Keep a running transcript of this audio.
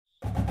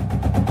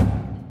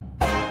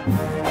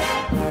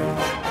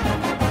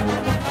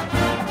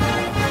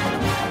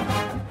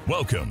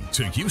Welcome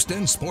to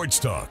Houston Sports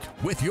Talk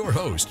with your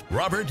host,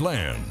 Robert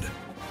Land.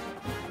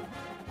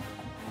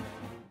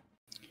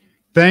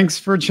 Thanks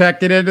for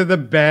checking into the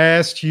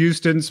best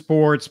Houston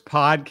sports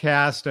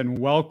podcast, and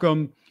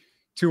welcome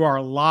to our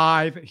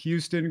live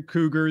Houston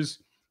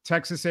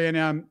Cougars-Texas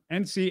A&M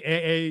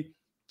NCAA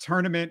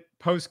tournament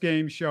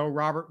postgame show.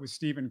 Robert with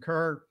Stephen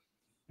Kerr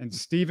and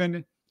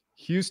Stephen.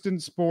 Houston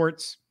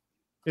sports,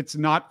 it's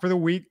not for the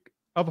weak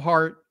of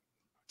heart.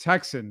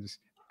 Texans,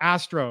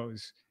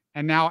 Astros,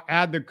 and now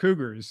add the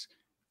Cougars.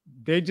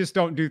 They just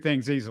don't do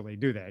things easily,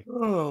 do they?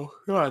 Oh,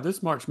 God,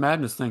 this March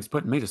Madness thing's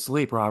putting me to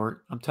sleep,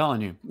 Robert. I'm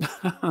telling you.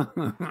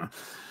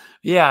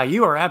 Yeah,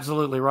 you are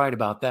absolutely right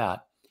about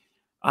that.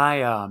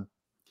 I'm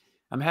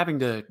having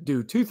to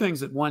do two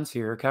things at once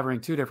here, covering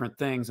two different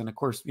things. And of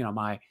course, you know,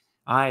 my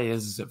eye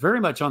is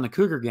very much on the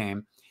Cougar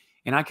game.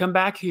 And I come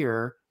back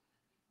here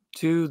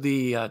to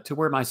the to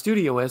where my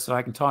studio is so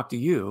I can talk to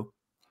you.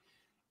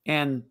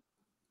 And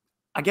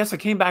I guess I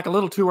came back a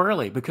little too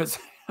early because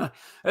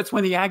that's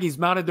when the Aggies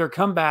mounted their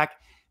comeback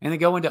and they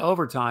go into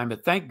overtime.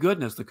 But thank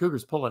goodness the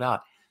Cougars pull it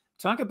out.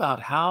 Talk about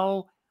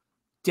how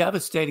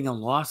devastating a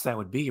loss that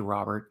would be,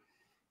 Robert,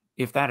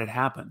 if that had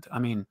happened. I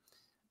mean,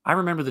 I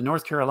remember the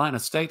North Carolina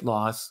State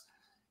loss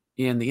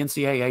in the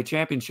NCAA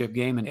championship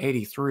game in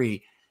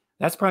 '83.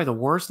 That's probably the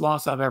worst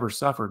loss I've ever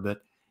suffered.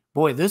 But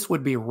boy, this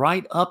would be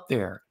right up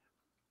there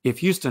if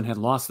Houston had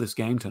lost this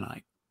game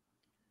tonight.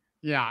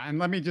 Yeah, and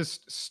let me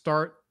just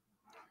start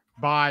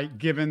by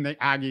giving the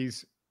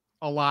Aggies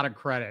a lot of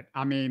credit.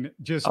 I mean,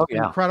 just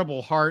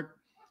incredible heart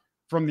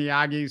from the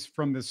Aggies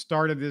from the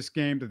start of this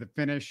game to the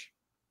finish.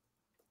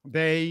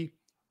 They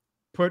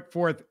put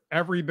forth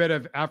every bit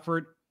of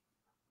effort.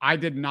 I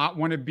did not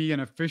want to be an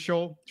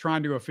official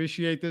trying to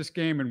officiate this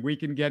game, and we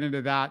can get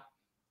into that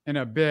in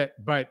a bit.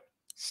 But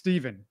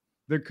Stephen,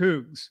 the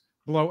Cougs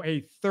blow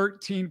a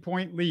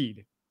 13-point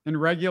lead in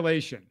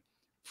regulation.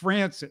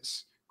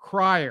 Francis,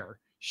 Cryer,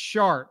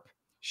 Sharp,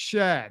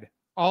 Shead,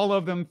 all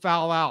of them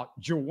foul out.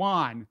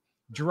 Jawan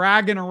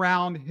dragging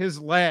around his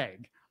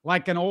leg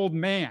like an old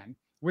man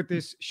with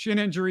this shin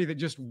injury that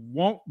just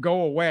won't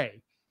go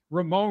away.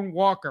 Ramon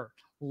Walker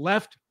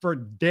left for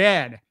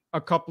dead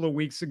a couple of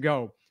weeks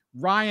ago.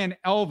 Ryan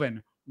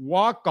Elvin,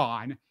 walk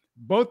on.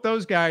 Both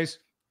those guys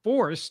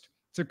forced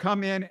to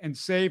come in and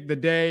save the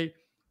day.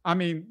 I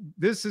mean,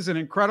 this is an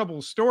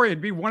incredible story.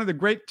 It'd be one of the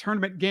great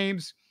tournament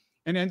games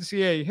in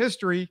NCAA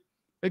history,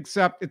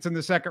 except it's in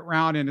the second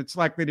round and it's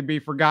likely to be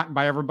forgotten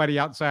by everybody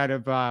outside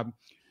of,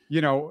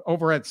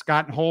 over at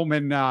Scott and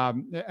Holman,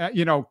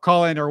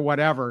 Cullen or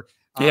whatever.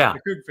 Yeah. The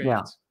Coug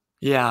fans.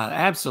 Yeah,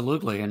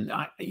 absolutely. And,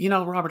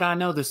 Robert, I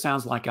know this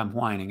sounds like I'm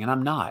whining, and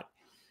I'm not.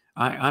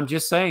 I'm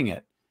just saying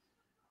it.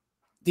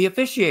 The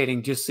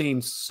officiating just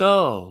seems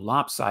so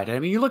lopsided. I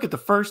mean, you look at the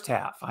first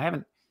half. I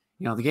haven't,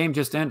 the game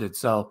just ended,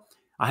 so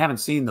I haven't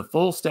seen the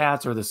full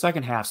stats or the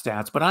second half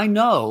stats, but I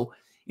know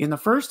in the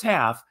first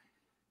half,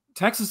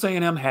 Texas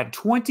A&M had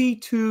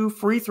 22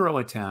 free throw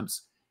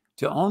attempts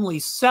to only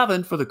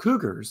 7 for the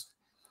Cougars.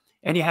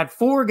 And you had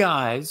four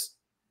guys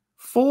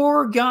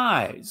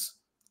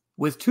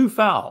with 2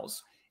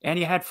 fouls. And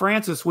you had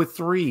Francis with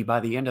 3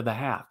 by the end of the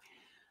half.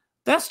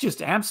 That's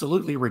just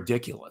absolutely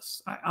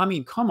ridiculous. I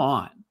mean, come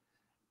on.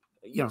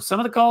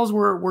 Some of the calls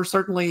were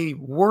certainly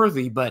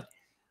worthy, but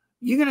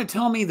you're going to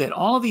tell me that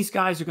all of these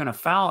guys are going to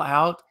foul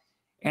out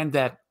and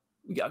that,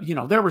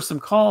 there were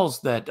some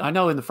calls that I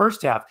know in the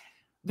first half,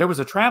 there was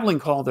a traveling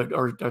call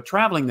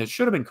traveling that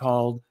should have been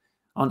called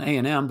on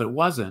A&M, but it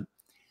wasn't.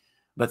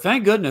 But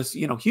thank goodness,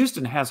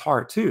 Houston has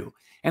heart too.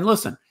 And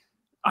listen,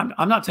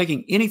 I'm not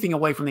taking anything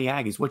away from the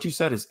Aggies. What you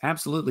said is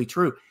absolutely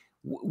true.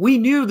 We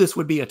knew this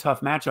would be a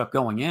tough matchup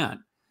going in.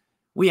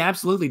 We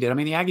absolutely did. I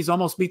mean, the Aggies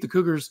almost beat the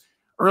Cougars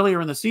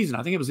earlier in the season.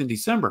 I think it was in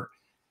December.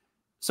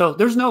 So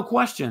there's no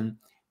question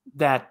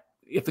that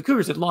if the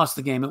Cougars had lost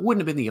the game, it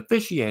wouldn't have been the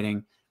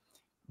officiating,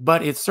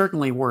 but it's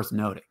certainly worth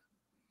noting.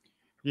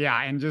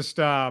 Yeah, and just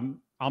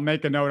I'll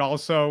make a note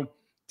also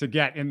to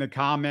get in the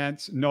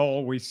comments.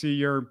 Noel, we see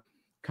your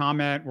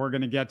comment. We're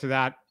going to get to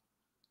that.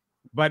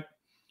 But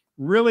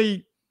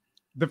really,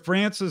 the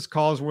Francis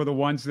calls were the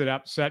ones that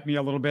upset me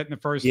a little bit in the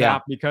first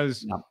half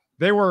because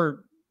they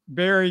were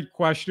very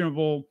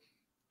questionable.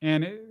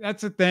 And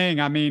that's the thing.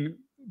 I mean,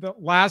 the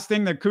last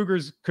thing that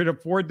Cougars could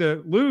afford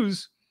to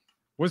lose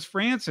was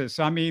Francis.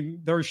 I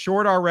mean, they're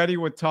short already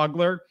with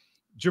Tugler.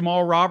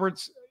 Jamal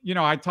Roberts,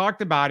 I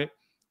talked about it.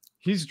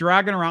 He's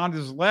dragging around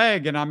his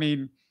leg. And I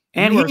mean,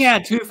 and he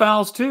had 2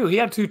 fouls too. He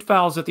had 2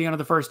 fouls at the end of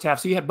the first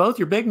half. So you had both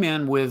your big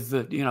men with,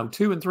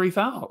 2 and 3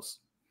 fouls.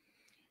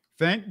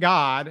 Thank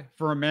God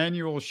for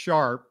Emmanuel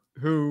Sharp,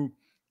 who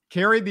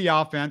carried the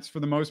offense for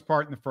the most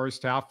part in the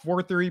first half.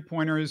 4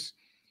 3-pointers.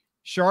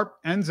 Sharp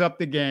ends up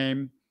the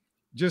game.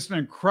 Just an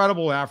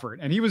incredible effort.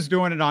 And he was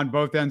doing it on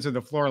both ends of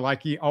the floor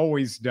like he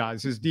always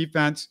does. His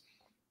defense,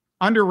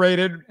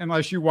 underrated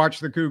unless you watch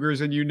the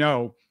Cougars and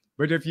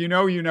But if you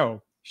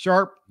know.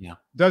 Sharp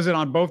does it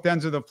on both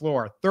ends of the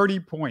floor. 30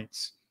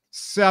 points,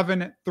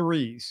 7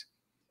 threes.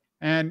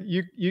 And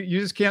you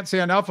just can't say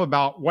enough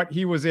about what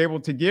he was able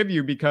to give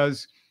you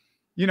because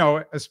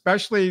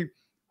especially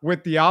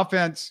with the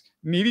offense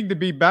needing to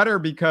be better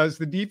because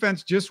the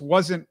defense just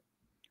wasn't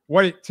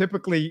what it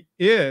typically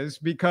is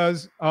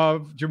because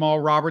of Jamal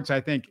Roberts,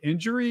 I think,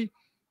 injury.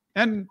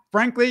 And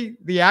frankly,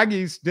 the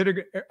Aggies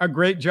did a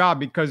great job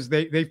because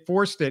they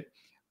forced it,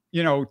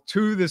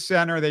 to the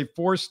center. They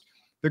forced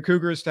the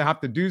Cougars to have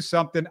to do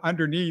something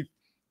underneath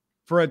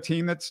for a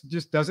team that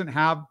just doesn't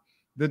have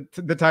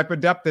the type of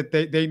depth that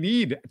they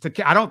need.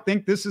 I don't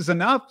think this is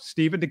enough,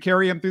 Stephen, to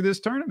carry them through this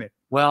tournament.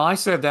 Well, I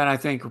said that, I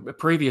think,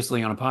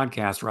 previously on a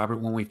podcast,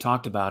 Robert, when we've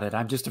talked about it.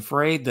 I'm just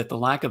afraid that the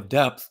lack of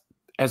depth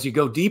as you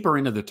go deeper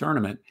into the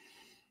tournament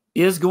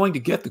is going to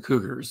get the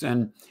Cougars.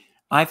 And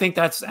I think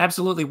that's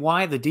absolutely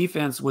why the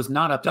defense was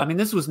not up to,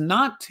 this was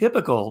not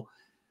typical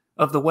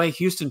of the way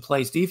Houston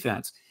plays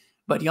defense.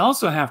 But you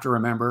also have to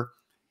remember,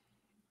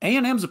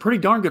 A&M's a pretty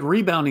darn good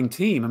rebounding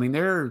team.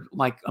 They're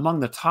like among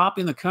the top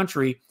in the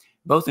country,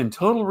 both in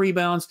total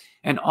rebounds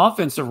and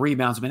offensive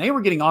rebounds. They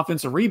were getting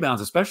offensive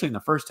rebounds, especially in the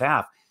first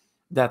half,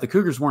 that the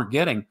Cougars weren't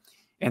getting.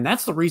 And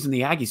that's the reason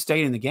the Aggies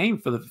stayed in the game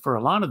for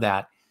a lot of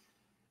that.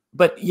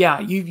 But yeah,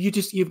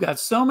 you've got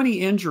so many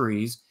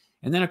injuries.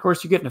 And then of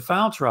course you get into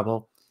foul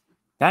trouble.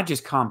 That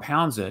just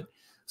compounds it.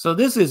 So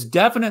this is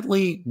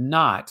definitely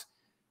not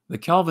the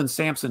Kelvin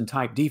Sampson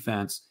type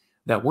defense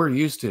that we're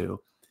used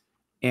to.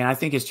 And I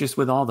think it's just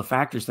with all the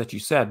factors that you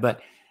said.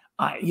 But,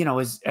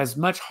 as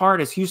much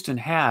heart as Houston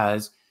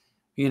has,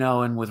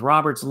 and with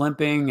Roberts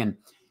limping and,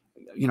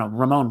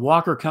 Ramon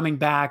Walker coming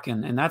back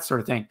and that sort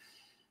of thing,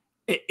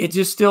 it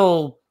just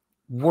still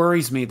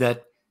worries me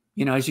that,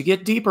 as you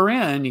get deeper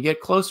in, you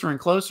get closer and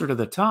closer to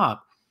the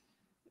top,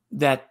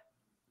 that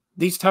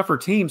these tougher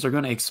teams are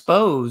going to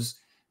expose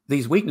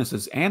these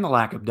weaknesses and the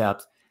lack of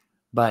depth.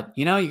 But,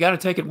 you got to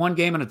take it one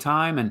game at a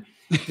time and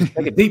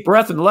take a deep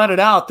breath and let it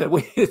out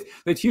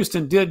that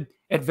Houston did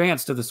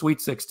advance to the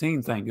Sweet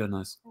 16, thank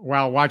goodness.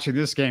 Well, watching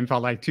this game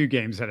felt like 2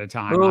 games at a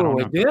time. Oh,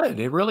 it did.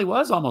 It really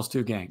was almost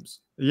 2 games.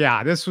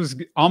 Yeah, this was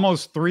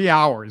almost 3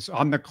 hours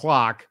on the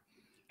clock.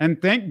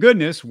 And thank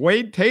goodness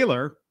Wade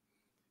Taylor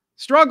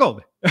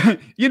struggled.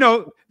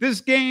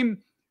 This game,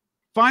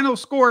 final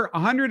score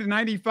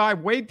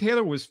 195. Wade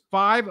Taylor was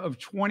 5 of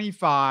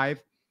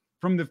 25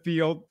 from the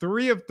field,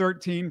 3 of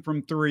 13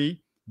 from 3.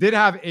 Did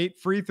have 8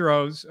 free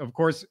throws. Of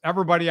course,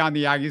 everybody on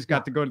the Aggies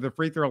got to go to the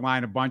free throw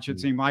line a bunch, it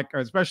seemed like,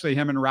 especially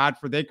him and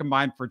Radford. They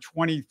combined for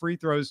 20 free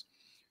throws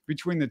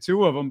between the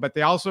two of them, but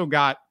they also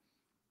got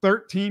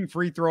 13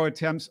 free throw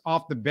attempts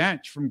off the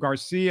bench from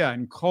Garcia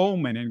and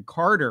Coleman and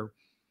Carter.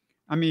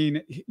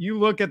 You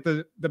look at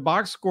the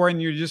box score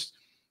and you just,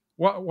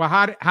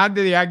 how did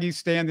the Aggies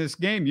stay in this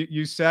game?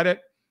 You said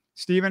it,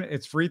 Stephen,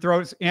 it's free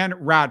throws and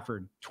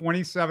Radford,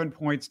 27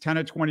 points, 10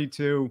 of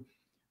 22.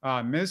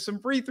 Missed some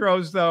free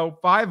throws, though,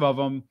 5 of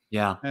them.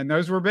 Yeah. And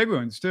those were big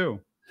ones, too.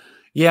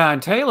 Yeah,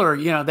 and Taylor,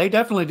 they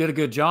definitely did a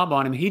good job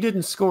on him. He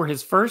didn't score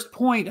his first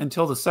point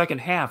until the second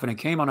half, and it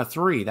came on a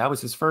 3. That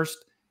was his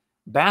first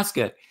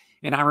basket.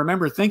 And I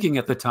remember thinking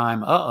at the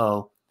time,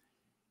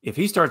 if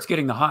he starts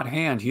getting the hot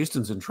hand,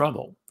 Houston's in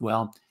trouble.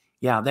 Well,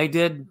 yeah, they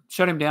did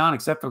shut him down,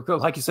 except for,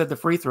 like you said, the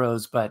free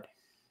throws. But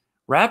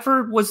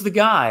Radford was the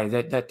guy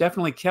that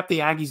definitely kept the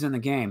Aggies in the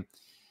game.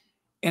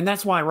 And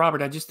that's why,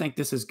 Robert, I just think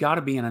this has got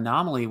to be an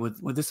anomaly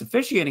with this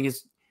officiating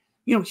is,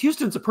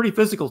 Houston's a pretty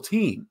physical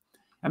team.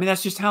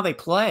 That's just how they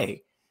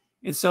play.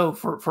 And so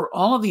for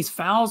all of these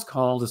fouls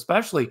called,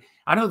 especially,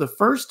 I know the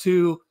first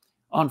 2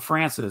 on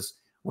Francis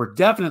were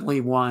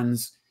definitely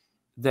ones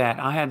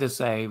that I had to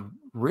say,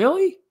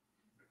 really?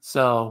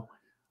 So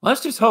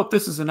let's just hope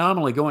this is an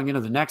anomaly going into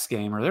the next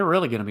game or they're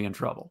really going to be in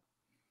trouble.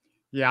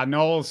 Yeah,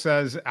 Noel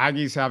says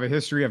Aggies have a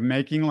history of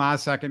making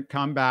last-second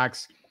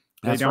comebacks.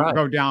 They don't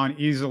go down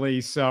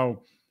easily,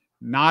 so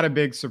not a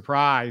big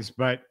surprise.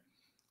 But,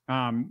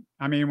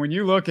 when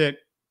you look at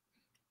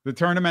the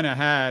tournament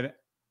ahead,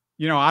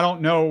 I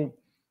don't know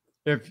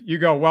if you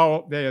go,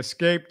 well, they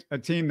escaped a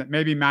team that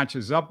maybe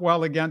matches up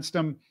well against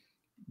them.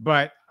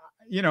 But,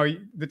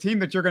 the team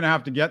that you're going to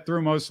have to get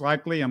through most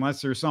likely,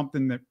 unless there's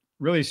something that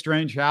really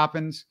strange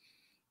happens,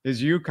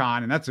 is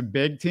UConn, and that's a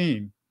big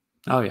team.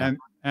 Oh, yeah.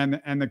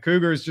 And the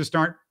Cougars just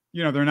aren't,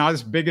 they're not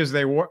as big as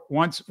they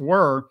once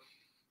were.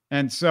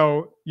 And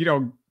so,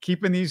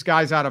 keeping these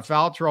guys out of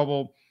foul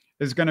trouble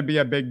is going to be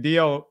a big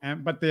deal.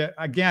 But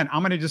again,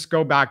 I'm going to just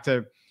go back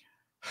to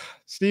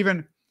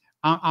Stephen.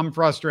 I'm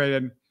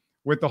frustrated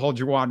with the whole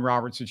Juwan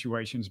Roberts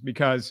situations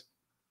because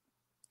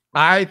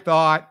I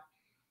thought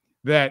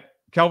that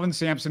Kelvin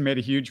Sampson made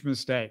a huge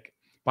mistake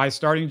by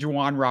starting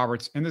Juwan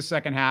Roberts in the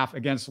second half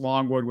against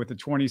Longwood with a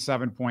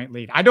 27-point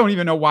lead. I don't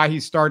even know why he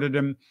started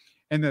him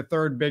in the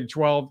third Big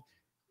 12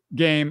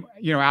 game,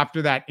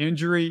 after that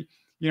injury.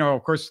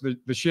 Of course,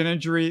 the shin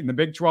injury in the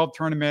Big 12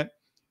 tournament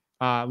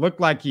looked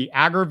like he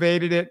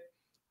aggravated it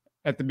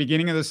at the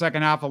beginning of the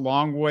second half of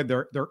Longwood.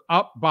 They're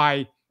up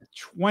by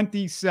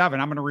 27.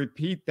 I'm going to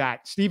repeat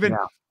that. Stephen,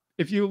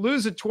 if you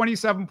lose a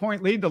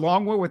 27-point lead to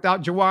Longwood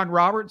without Juwan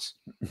Roberts,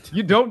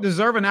 you don't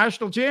deserve a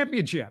national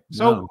championship.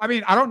 So,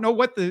 I don't know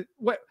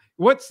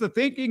what's the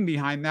thinking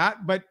behind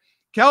that. But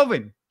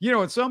Kelvin,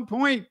 at some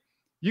point,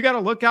 you got to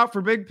look out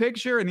for big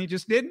picture, and he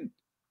just didn't.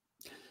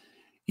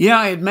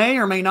 Yeah, it may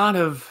or may not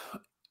have,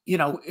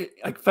 it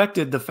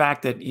affected the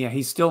fact that,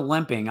 he's still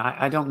limping.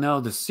 I don't know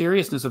the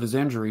seriousness of his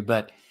injury,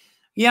 but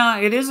yeah,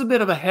 it is a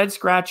bit of a head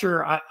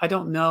scratcher. I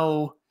don't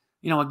know,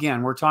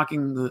 again, we're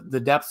talking the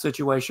depth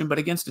situation, but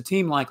against a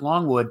team like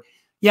Longwood,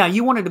 yeah,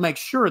 you wanted to make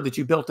sure that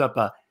you built up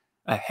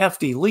a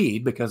hefty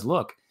lead because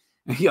look,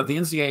 the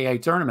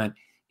NCAA tournament,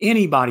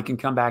 anybody can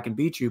come back and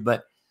beat you.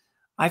 But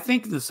I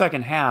think the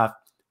second half,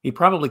 he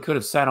probably could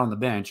have sat on the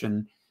bench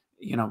and,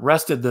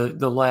 rested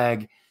the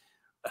leg.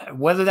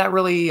 Whether that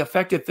really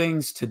affected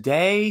things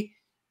today,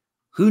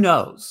 who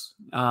knows?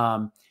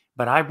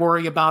 But I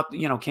worry about,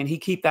 can he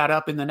keep that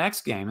up in the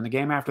next game and the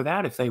game after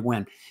that if they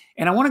win?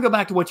 And I want to go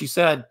back to what you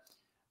said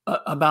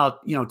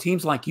about,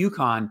 teams like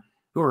UConn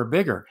who are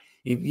bigger.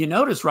 If you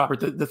notice, Robert,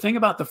 the thing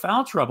about the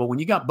foul trouble, when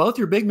you got both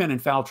your big men in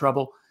foul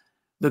trouble,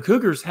 the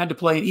Cougars had to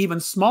play an even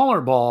smaller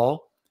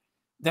ball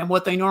than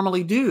what they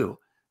normally do,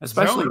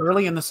 especially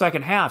early in the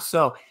second half.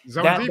 So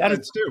that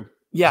is too.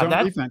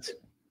 Yeah, defense.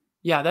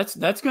 Yeah,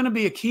 that's going to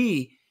be a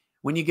key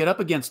when you get up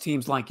against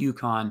teams like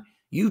UConn.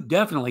 You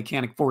definitely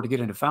can't afford to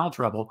get into foul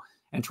trouble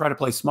and try to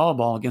play small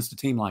ball against a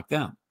team like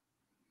them.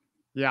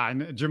 Yeah,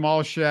 and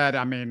Jamal Shead,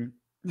 I mean,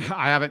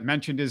 I haven't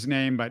mentioned his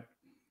name, but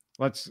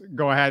let's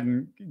go ahead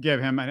and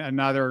give him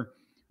another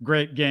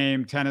great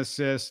game. 10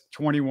 assists,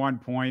 21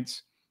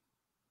 points,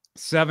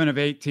 7 of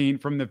 18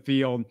 from the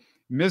field.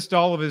 Missed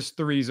all of his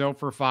threes, 0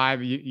 for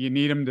 5. You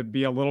need him to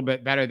be a little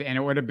bit better, and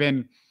it would have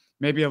been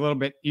maybe a little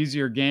bit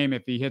easier game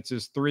if he hits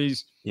his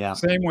threes. Yeah.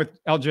 Same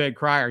with LJ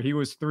Cryer. He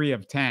was 3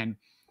 of 10.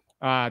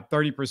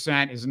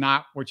 30% is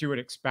not what you would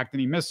expect. And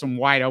he missed some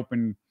wide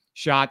open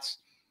shots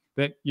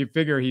that you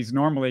figure he's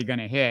normally going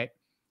to hit.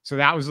 So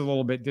that was a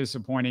little bit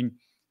disappointing.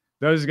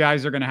 Those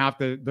guys are going to have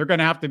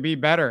to be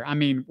better. I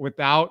mean,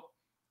 without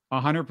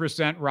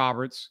 100%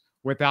 Roberts,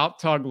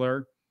 without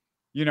Tugler,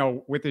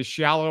 with as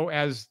shallow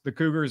as the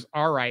Cougars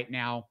are right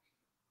now,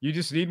 you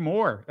just need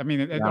more. I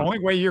mean, the only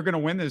way you're going to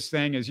win this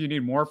thing is you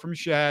need more from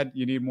Shead,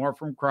 you need more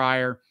from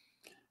Cryer,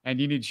 and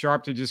you need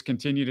Sharp to just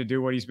continue to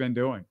do what he's been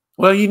doing.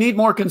 Well, you need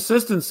more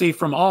consistency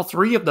from all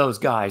three of those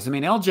guys. I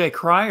mean, LJ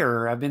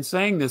Cryer, I've been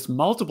saying this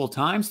multiple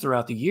times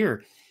throughout the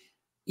year.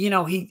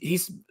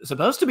 He's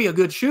supposed to be a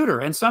good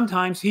shooter, and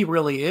sometimes he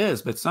really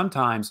is, but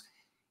sometimes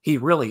he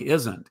really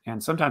isn't.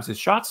 And sometimes his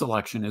shot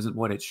selection isn't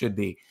what it should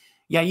be.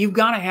 Yeah, you've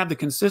got to have the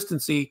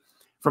consistency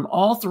from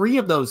all three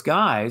of those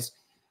guys.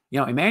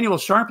 Emmanuel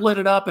Sharp lit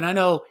it up, and I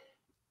know,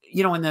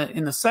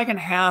 in the second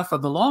half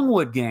of the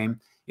Longwood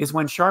game is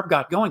when Sharp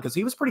got going because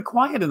he was pretty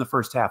quiet in the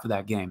first half of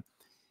that game.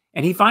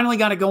 And he finally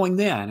got it going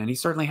then, and he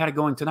certainly had it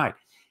going tonight.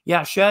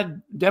 Yeah,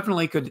 Shead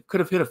definitely could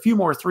have hit a few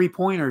more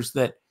three-pointers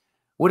that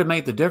would have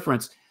made the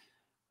difference.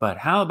 But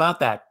how about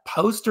that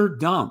poster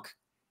dunk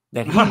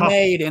that he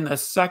made late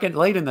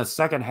in the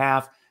second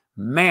half?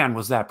 Man,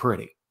 was that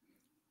pretty.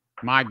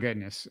 My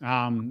goodness.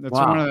 That's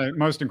one of the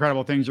most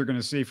incredible things you're going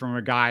to see from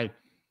a guy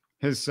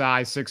his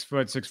size, 6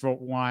 foot,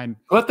 6'1".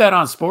 Put that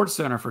on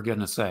SportsCenter, for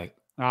goodness sake.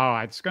 Oh,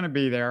 it's going to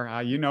be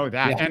there. You know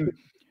that. Yeah. And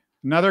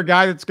another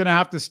guy that's going to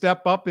have to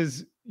step up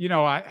is,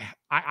 I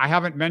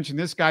haven't mentioned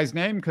this guy's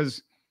name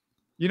because,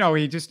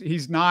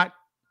 he's not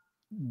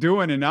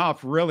doing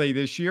enough really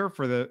this year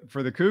for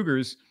the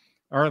Cougars,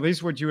 or at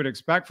least what you would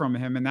expect from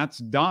him. And that's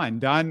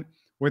Dunn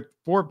with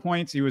 4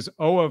 points. He was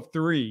 0 of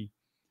 3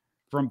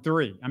 from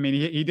 3. I mean,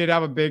 he did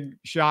have a big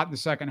shot in the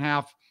second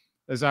half,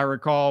 as I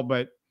recall,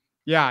 but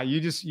yeah,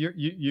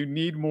 you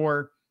need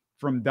more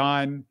from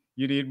Dunn.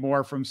 You need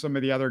more from some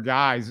of the other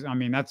guys. I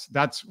mean,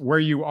 that's where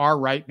you are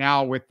right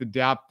now with the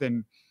depth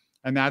and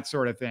that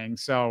sort of thing.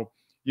 So,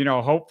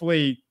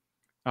 hopefully,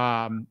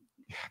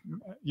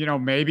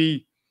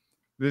 maybe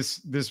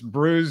this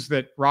bruise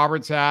that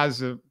Roberts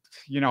has,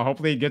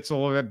 hopefully it gets a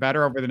little bit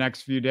better over the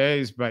next few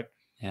days. But,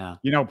 yeah,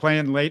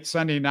 playing late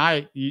Sunday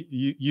night,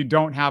 you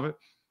don't have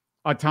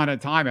a ton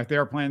of time. If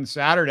they're playing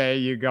Saturday,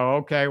 you go,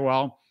 okay,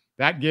 well,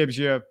 that gives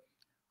you,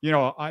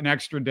 an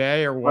extra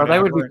day or whatever. Well,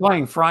 they would be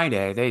playing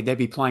Friday. They'd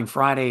be playing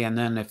Friday, and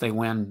then if they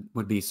win,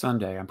 would be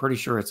Sunday. I'm pretty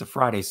sure it's a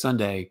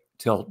Friday-Sunday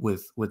tilt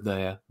with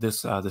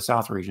the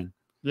South region.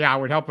 Yeah,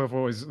 it would help if it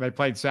was they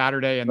played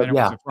Saturday and then it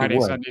was a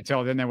Friday-Sunday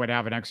tilt. Then they would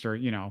have an extra,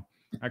 day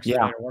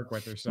to work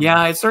with or something.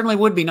 Yeah, it certainly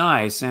would be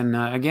nice. And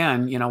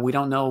again, we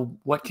don't know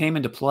what came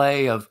into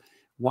play of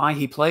why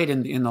he played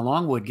in the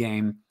Longwood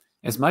game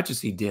as much as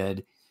he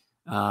did.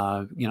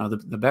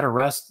 The better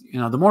rest,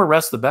 the more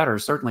rest, the better,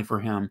 certainly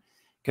for him,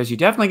 because you're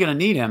definitely going to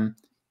need him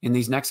in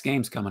these next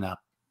games coming up.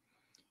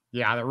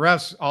 Yeah, the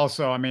refs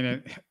also, I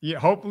mean,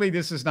 hopefully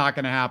this is not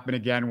going to happen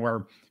again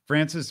where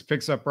Francis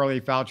picks up early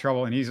foul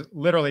trouble and he's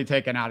literally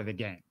taken out of the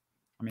game.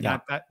 I mean,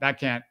 that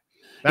can't.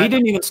 He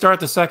didn't even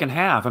start the second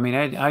half. I mean,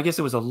 I guess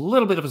it was a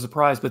little bit of a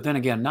surprise, but then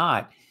again,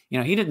 not.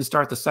 He didn't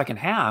start the second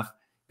half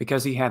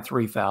because he had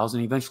 3 fouls and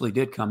he eventually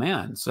did come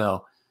in.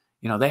 So,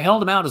 they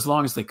held him out as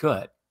long as they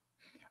could.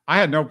 I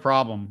had no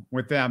problem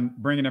with them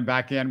bringing him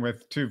back in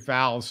with 2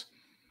 fouls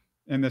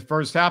in the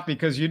first half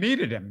because you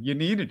needed him.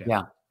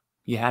 Yeah,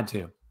 you had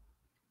to.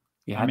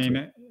 I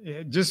mean,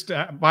 just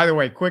by the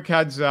way, quick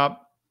heads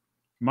up.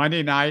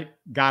 Monday night,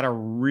 got a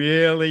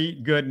really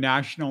good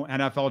national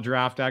NFL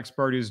draft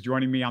expert who's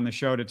joining me on the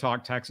show to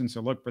talk Texans.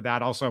 So look for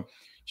that. Also,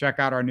 check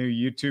out our new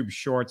YouTube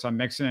shorts. I'm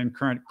mixing in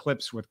current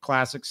clips with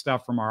classic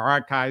stuff from our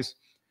archives.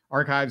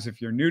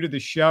 If you're new to the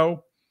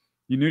show,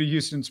 you're new to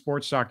Houston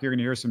Sports Talk, you're going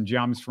to hear some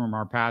gems from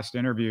our past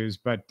interviews.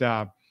 But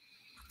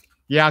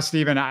yeah,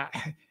 Stephen,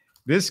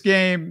 this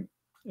game,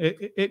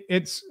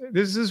 this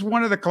is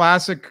one of the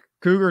classic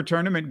Cougar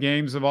tournament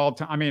games of all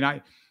time. I mean,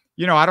 I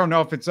don't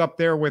know if it's up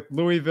there with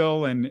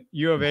Louisville and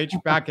U of H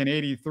back in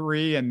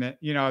 '83, and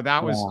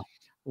that was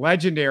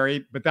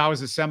legendary. But that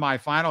was a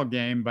semifinal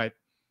game. But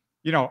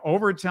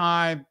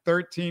overtime,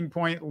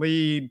 13-point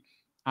lead.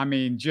 I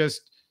mean,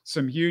 just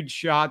some huge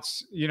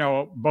shots.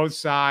 Both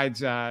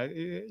sides.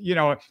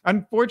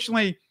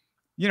 Unfortunately,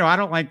 I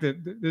don't like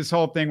this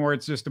whole thing where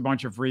it's just a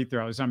bunch of free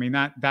throws. I mean,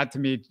 that to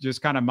me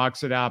just kind of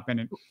mucks it up,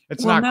 and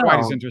it's not quite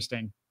as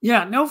interesting.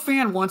 Yeah, no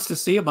fan wants to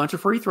see a bunch of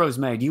free throws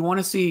made. You want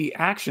to see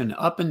action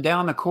up and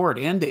down the court,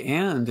 end to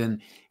end,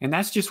 and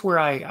that's just where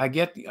I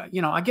get,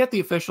 I get the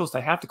officials.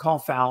 They have to call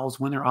fouls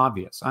when they're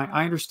obvious.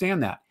 I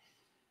understand that,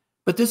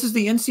 but this is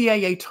the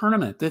NCAA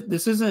tournament.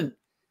 This isn't,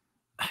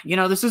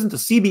 this isn't the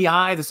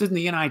CBI. This isn't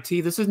the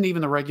NIT. This isn't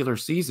even the regular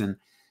season.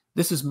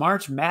 This is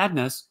March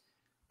Madness.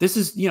 This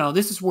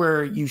is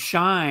where you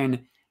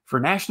shine for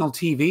national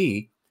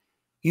TV.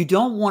 You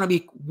don't want to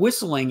be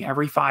whistling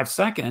every 5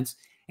 seconds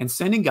and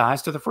sending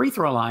guys to the free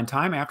throw line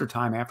time after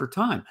time after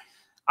time.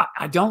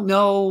 I don't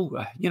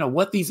know,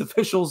 what these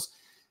officials,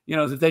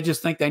 that they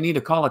just think they need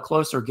to call a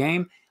closer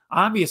game.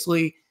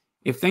 Obviously,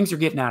 if things are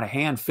getting out of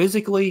hand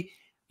physically,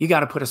 you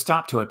got to put a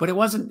stop to it. But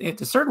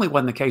it certainly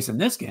wasn't the case in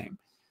this game.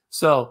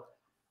 So,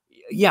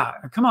 yeah,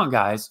 come on,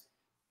 guys.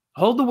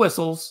 Hold the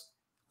whistles.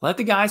 Let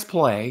the guys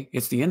play.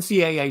 It's the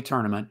NCAA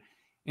tournament.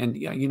 And,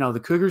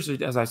 the Cougars,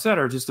 as I said,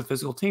 are just a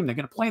physical team. They're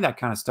going to play that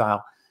kind of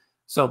style.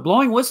 So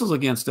blowing whistles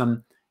against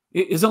them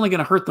is only going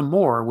to hurt them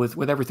more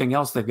with everything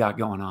else they've got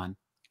going on.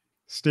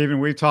 Stephen,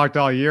 we've talked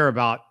all year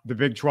about the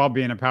Big 12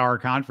 being a power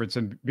conference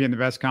and being the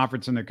best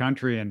conference in the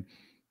country, and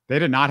they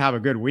did not have a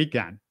good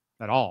weekend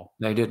at all.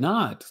 They did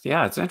not.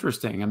 Yeah, it's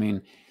interesting. I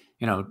mean,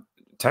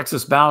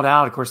 Texas bowed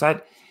out. Of course,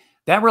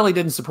 that really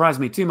didn't surprise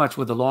me too much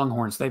with the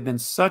Longhorns. They've been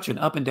such an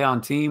up and down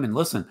team. And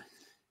listen,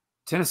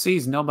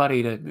 Tennessee's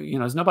nobody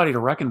to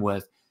reckon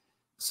with.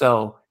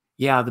 So,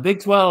 yeah, the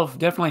Big 12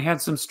 definitely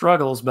had some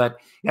struggles, but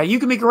yeah, you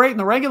can be great in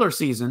the regular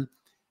season,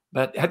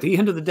 but at the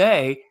end of the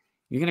day,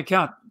 you're going to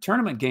count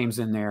tournament games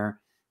in there.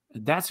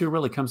 That's who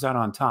really comes out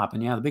on top.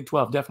 And yeah, the Big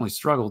 12 definitely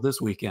struggled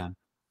this weekend.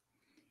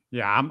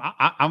 Yeah,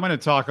 I'm going to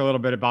talk a little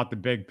bit about the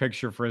big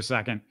picture for a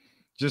second,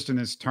 just in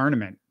this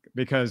tournament,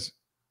 because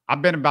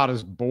I've been about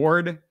as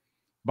bored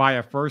by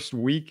a first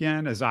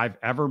weekend as I've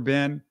ever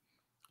been.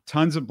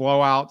 Tons of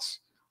blowouts,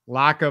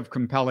 lack of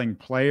compelling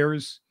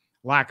players,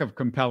 lack of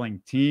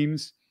compelling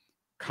teams,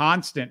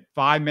 constant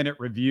 5-minute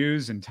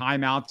reviews and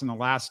timeouts in the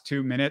last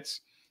 2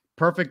 minutes.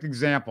 Perfect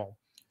example.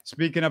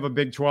 Speaking of a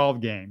Big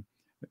 12 game,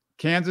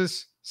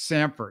 Kansas,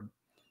 Samford.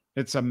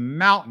 It's a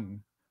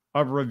mountain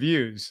of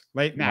reviews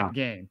late in that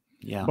game.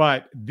 Yeah.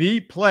 But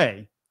the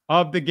play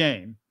of the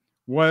game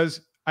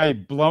was a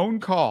blown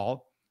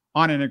call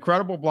on an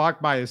incredible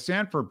block by a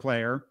Samford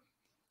player.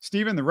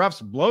 Stephen, the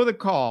refs blow the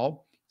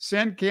call,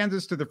 send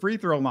Kansas to the free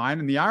throw line.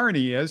 And the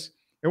irony is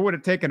it would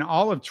have taken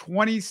all of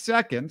 20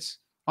 seconds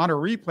on a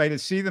replay to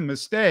see the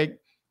mistake.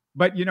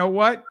 But you know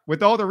what?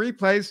 With all the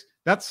replays,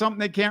 that's something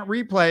they can't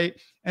replay.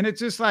 And it's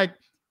just like,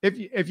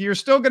 if you're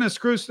still going to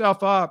screw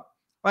stuff up,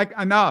 like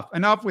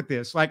enough with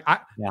this. Like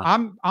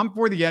I'm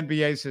for the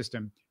NBA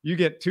system. You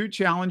get 2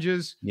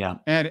 challenges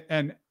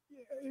and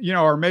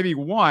or maybe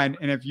 1.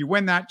 And if you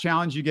win that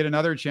challenge, you get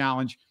another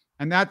challenge.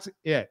 And that's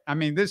it. I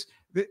mean, the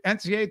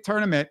NCAA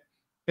tournament,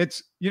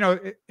 it's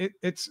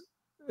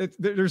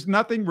there's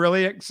nothing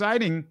really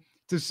exciting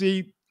to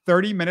see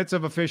 30 minutes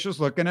of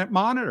officials looking at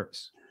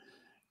monitors.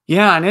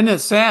 Yeah, and isn't it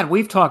sad?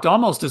 We've talked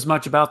almost as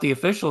much about the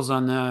officials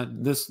on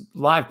this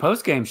live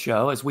postgame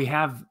show as we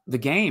have the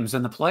games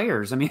and the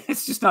players. I mean,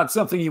 it's just not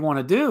something you want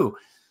to do.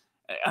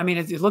 I mean,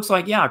 it looks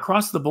like,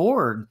 across the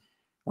board,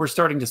 we're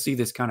starting to see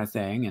this kind of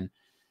thing. And,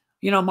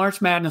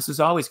 March Madness is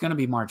always going to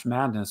be March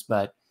Madness,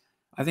 but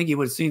I think you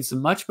would have seen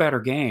some much better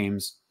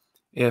games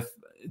if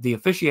the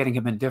officiating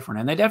had been different.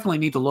 And they definitely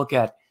need to look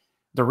at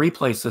the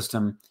replay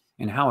system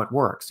and how it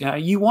works.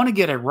 You want to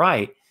get it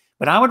right,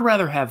 but I would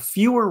rather have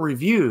fewer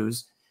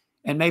reviews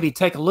and maybe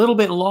take a little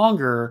bit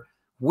longer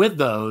with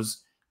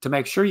those to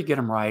make sure you get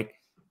them right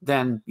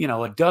than,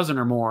 a dozen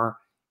or more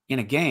in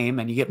a game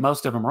and you get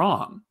most of them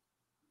wrong.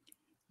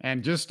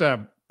 And just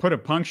to put a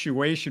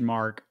punctuation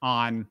mark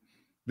on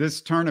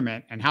this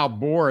tournament and how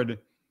bored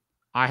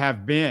I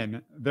have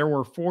been, there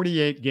were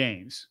 48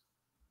 games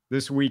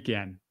this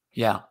weekend.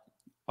 Yeah.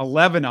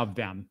 11 of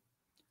them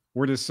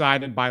were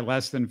decided by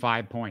less than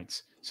 5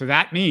 points. So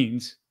that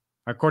means,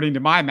 according to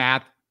my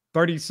math,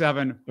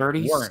 37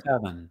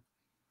 weren't.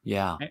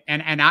 Yeah.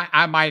 And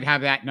I might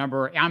have that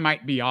number. I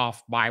might be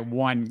off by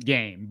 1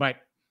 game, but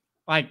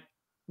like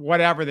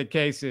whatever the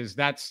case is,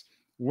 that's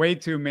way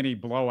too many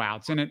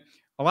blowouts. And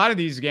a lot of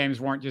these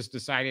games weren't just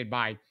decided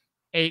by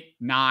 8,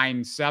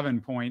 9, 7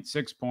 points,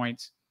 6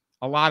 points.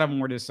 A lot of them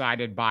were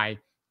decided by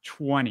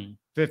 20,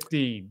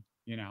 15,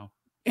 you know.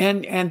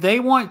 And they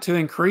want to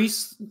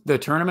increase the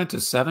tournament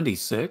to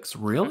 76.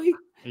 Really?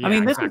 Yeah, I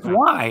mean, this exactly. is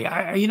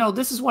why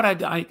this is what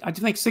I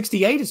think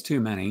 68 is too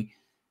many.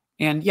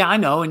 And yeah, I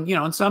know. And,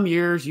 in some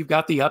years you've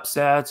got the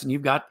upsets and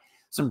you've got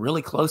some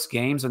really close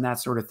games and that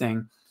sort of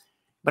thing.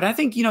 But I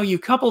think, you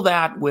couple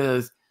that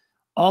with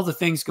all the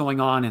things going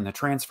on in the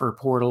transfer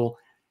portal,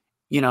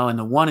 in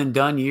the one and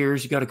done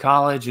years, you go to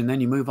college and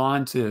then you move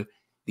on to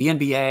the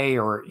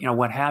NBA or,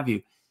 what have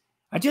you.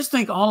 I just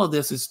think all of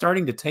this is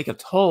starting to take a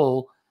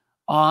toll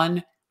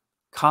on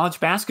college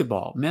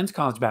basketball, men's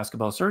college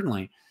basketball,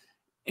 certainly.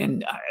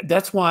 And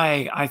that's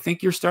why I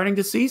think you're starting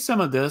to see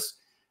some of this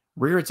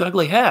rear its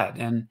ugly head.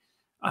 And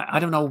I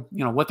don't know,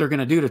 what they're going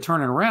to do to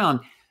turn it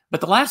around.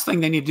 But the last thing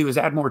they need to do is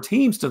add more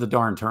teams to the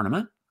darn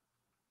tournament.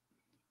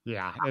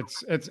 Yeah,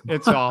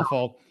 it's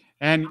awful.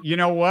 And you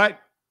know what?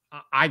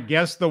 I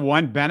guess the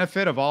one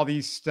benefit of all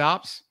these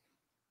stops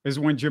is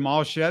when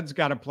Jamal Shead's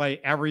got to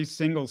play every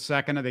single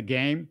second of the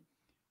game.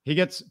 He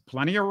gets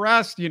plenty of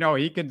rest.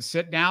 He can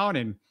sit down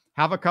and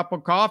have a cup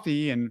of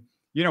coffee. And,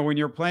 when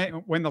you're playing,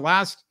 when the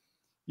last,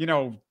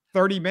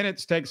 30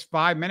 minutes takes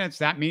 5 minutes,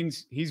 that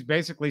means he's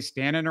basically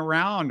standing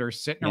around or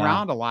sitting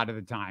around a lot of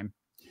the time.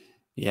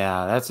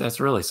 Yeah, that's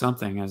really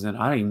something. As in,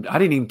 I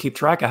didn't even keep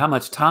track of how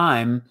much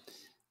time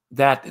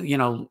that,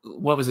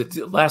 what was it,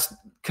 last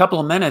couple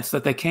of minutes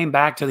that they came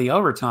back to the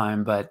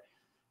overtime, but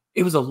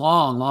it was a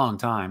long, long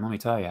time, let me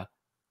tell you.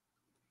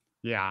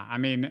 Yeah, I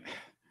mean,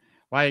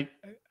 like,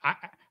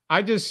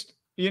 I just,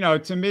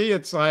 to me,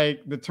 it's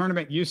like the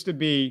tournament used to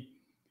be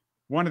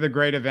one of the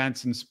great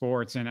events in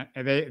sports, and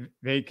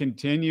they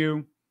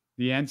continue.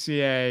 The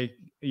NCAA,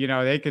 the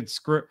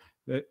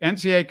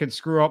NCAA could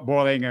screw up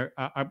boiling a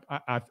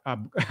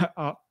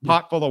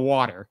pot full of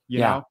water, you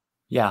know?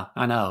 Yeah,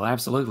 I know.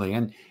 Absolutely.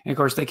 And of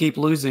course they keep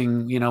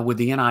losing, with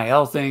the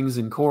NIL things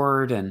in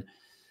court and,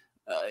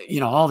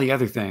 all the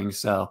other things.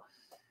 So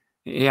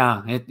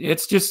yeah,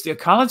 it's just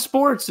college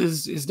sports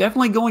is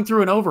definitely going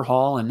through an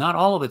overhaul, and not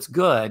all of it's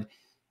good.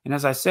 And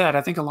as I said,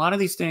 I think a lot of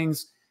these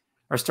things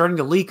are starting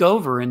to leak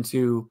over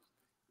into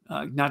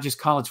not just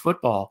college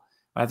football,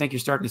 but I think you're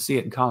starting to see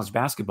it in college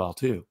basketball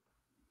too.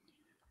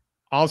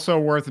 Also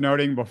worth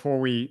noting before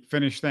we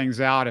finish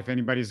things out, if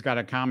anybody's got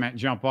a comment,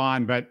 jump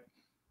on. But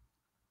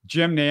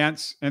Jim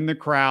Nantz in the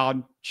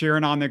crowd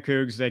cheering on the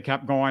Cougs. They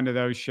kept going to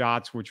those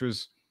shots, which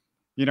was,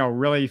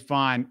 really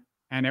fun.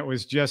 And it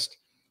was just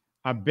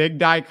a big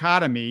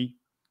dichotomy,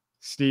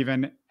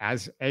 Stephen,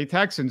 as a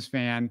Texans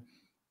fan,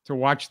 to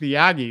watch the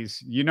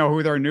Aggies. You know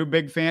who their new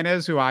big fan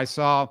is, who I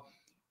saw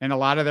in a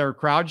lot of their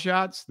crowd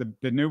shots?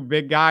 The new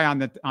big guy on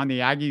the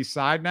Aggies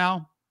side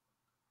now?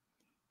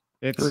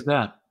 Who's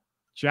that?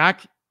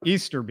 Jack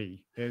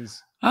Easterby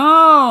is.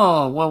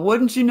 Oh, well,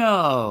 wouldn't you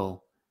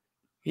know?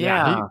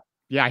 Yeah.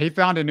 He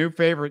found a new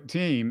favorite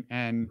team.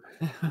 And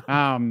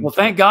well,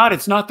 thank God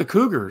it's not the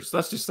Cougars.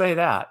 Let's just say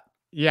that.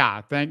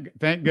 Yeah, thank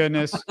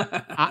goodness.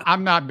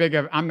 I'm not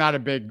a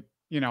big,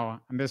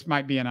 this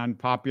might be an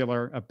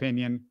unpopular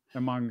opinion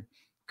among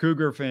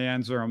Cougar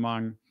fans or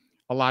among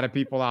a lot of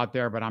people out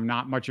there, but I'm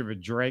not much of a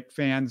Drake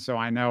fan. So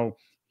I know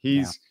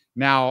he's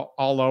now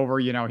all over.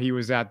 He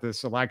was at the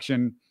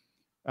selection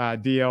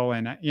deal,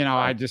 and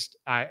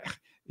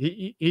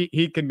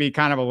he can be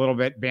kind of a little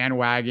bit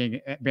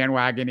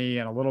bandwagony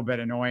and a little bit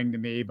annoying to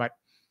me. But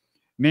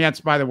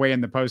Nance, by the way,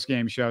 in the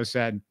postgame show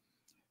said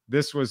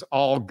this was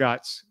all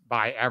guts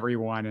by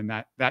everyone, and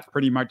that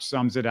pretty much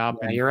sums it up.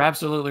 Yeah, and you're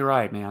absolutely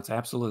right, Nance.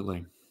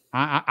 Absolutely.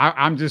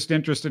 I'm just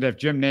interested if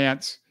Jim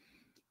Nance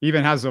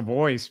even has a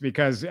voice,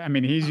 because I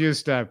mean he's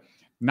used to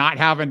not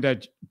having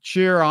to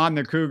cheer on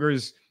the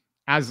Cougars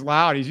as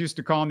loud. He's used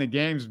to calling the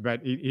games, but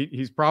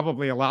he's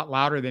probably a lot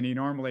louder than he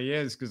normally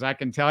is, because I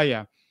can tell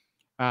you,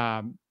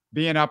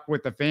 being up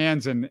with the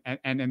fans and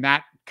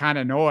that kind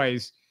of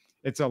noise,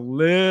 it's a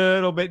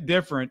little bit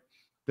different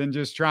than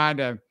just trying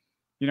to,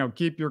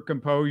 keep your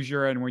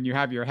composure and when you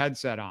have your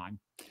headset on.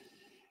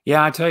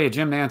 Yeah, I tell you,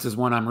 Jim Nance is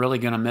one I'm really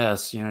going to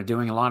miss,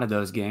 doing a lot of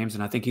those games.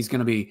 And I think he's going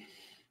to be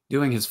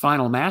doing his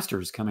final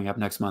Masters coming up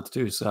next month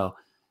too. So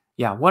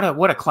yeah, what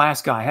a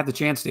class guy. I had the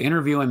chance to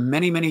interview him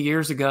many, many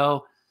years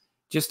ago.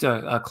 Just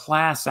a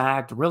class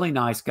act, really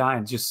nice guy,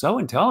 and just so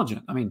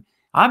intelligent. I mean,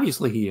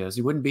 obviously he is.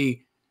 He wouldn't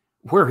be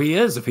where he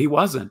is if he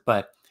wasn't.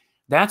 But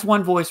that's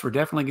one voice we're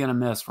definitely going to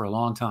miss for a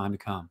long time to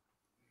come.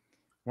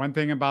 One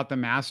thing about the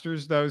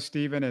Masters, though,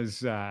 Stephen,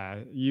 is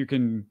you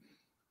can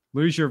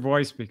lose your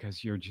voice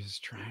because you're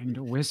just trying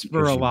to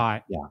whisper a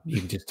lot. Yeah,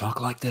 you can just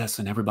talk like this,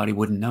 and everybody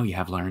wouldn't know you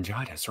have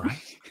laryngitis,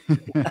 right?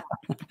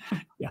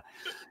 Yeah,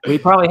 we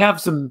probably have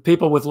some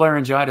people with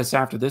laryngitis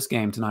after this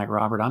game tonight,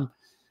 Robert.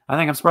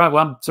 I'm surprised.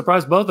 Well, I'm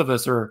surprised both of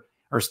us are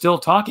still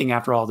talking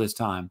after all this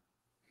time.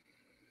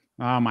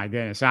 Oh my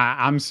goodness,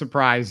 I'm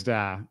surprised.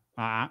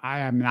 I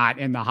am not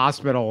in the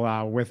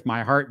hospital with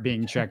my heart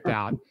being checked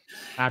out.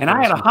 And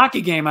I had a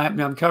hockey game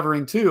I'm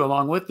covering too,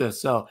 along with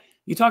this. So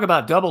you talk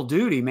about double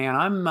duty, man.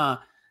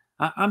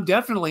 I'm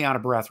definitely out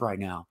of breath right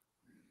now.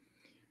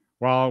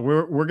 Well,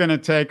 we're going to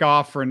take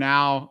off for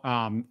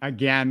now.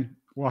 Again,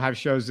 we'll have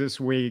shows this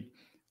week.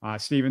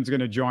 Stephen's going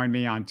to join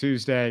me on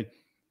Tuesday.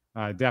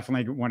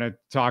 Definitely want to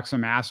talk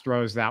some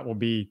Astros. That will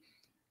be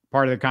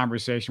part of the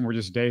conversation. We're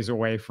just days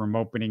away from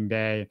opening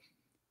day.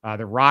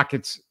 The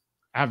Rockets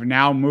have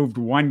now moved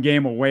one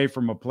game away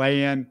from a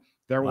play-in.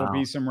 There will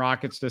be some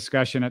Rockets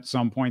discussion at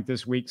some point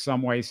this week,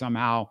 some way,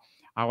 somehow.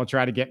 I will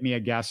try to get me a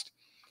guest.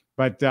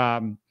 But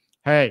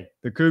hey,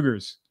 the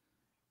Cougars,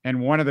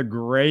 and one of the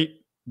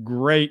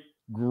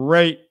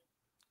great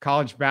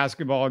college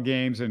basketball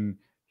games in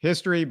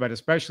history, but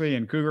especially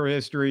in Cougar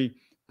history,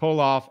 pull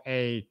off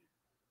a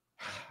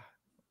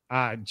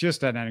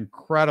just an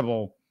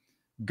incredible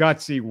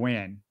gutsy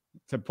win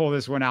to pull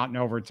this one out in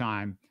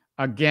overtime.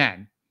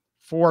 Again,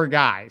 4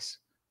 guys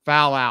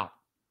foul out.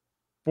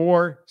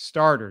 4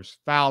 starters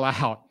foul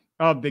out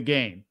of the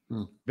game.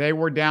 They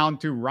were down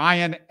to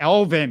Ryan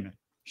Elvin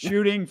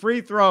shooting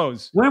free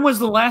throws. When was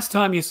the last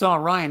time you saw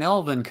Ryan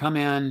Elvin come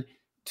in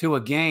to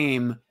a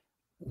game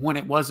when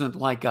it wasn't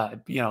like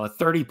a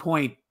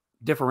 30-point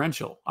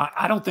differential?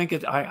 I don't think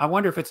it. I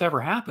wonder if it's ever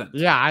happened.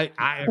 Yeah,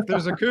 if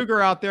there's a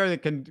Cougar out there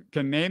that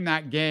can name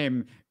that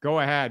game, go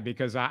ahead,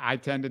 because I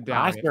tend to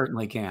doubt it. I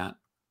certainly can't.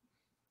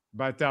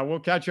 But we'll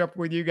catch up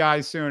with you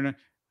guys soon.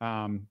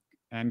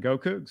 And go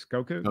Cougs.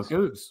 Go Cougs. Go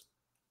Cougs.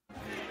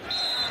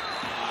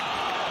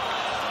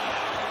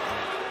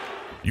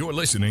 You're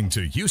listening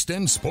to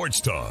Houston Sports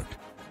Talk.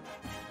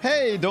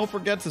 Hey, don't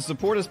forget to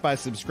support us by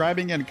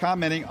subscribing and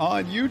commenting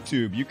on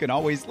YouTube. You can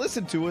always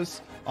listen to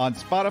us on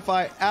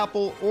Spotify,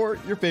 Apple, or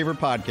your favorite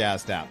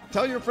podcast app.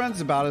 Tell your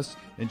friends about us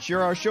and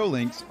share our show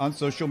links on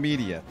social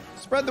media.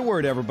 Spread the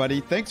word,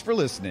 everybody. Thanks for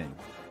listening.